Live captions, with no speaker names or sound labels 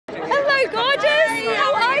gorgeous.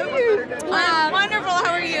 How are you? I'm wonderful.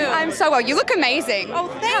 How are you? I'm so well. You look amazing. Oh,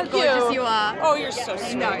 thank How gorgeous you are. Oh, you're so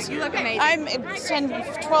sweet. No, you look amazing. I'm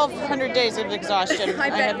 1,200 days of exhaustion. I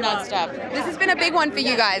bet have you not are. stopped. This has been a big one for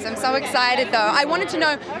you guys. I'm so excited, though. I wanted to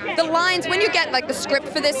know the lines. When you get like the script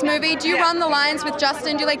for this movie, do you run the lines with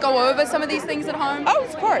Justin? Do you like go over some of these things at home? Oh,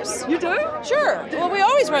 of course. You do? Sure. Well, we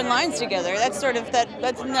always run lines together. That's sort of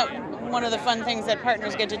that's not one of the fun things that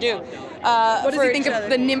partners get to do. What does he think of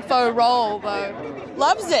the nympho role, though?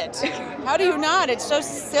 Loves it. How do you not? It's so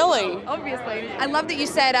silly. Obviously. I love that you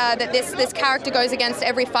said that this character goes against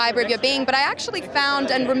every fiber of your being, but I actually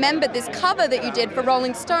found and remembered this cover that you did for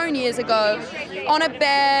Rolling Stone years ago, on a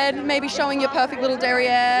bed, maybe showing your perfect little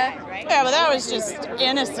derriere. Yeah, but that was just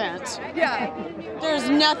innocent. Yeah. There's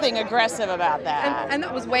nothing aggressive about that. And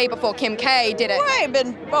that was way before Kim K did it.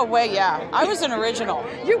 Way, yeah. I was an original.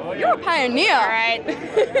 You're a pioneer. All right.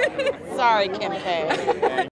 Sorry, Kim K.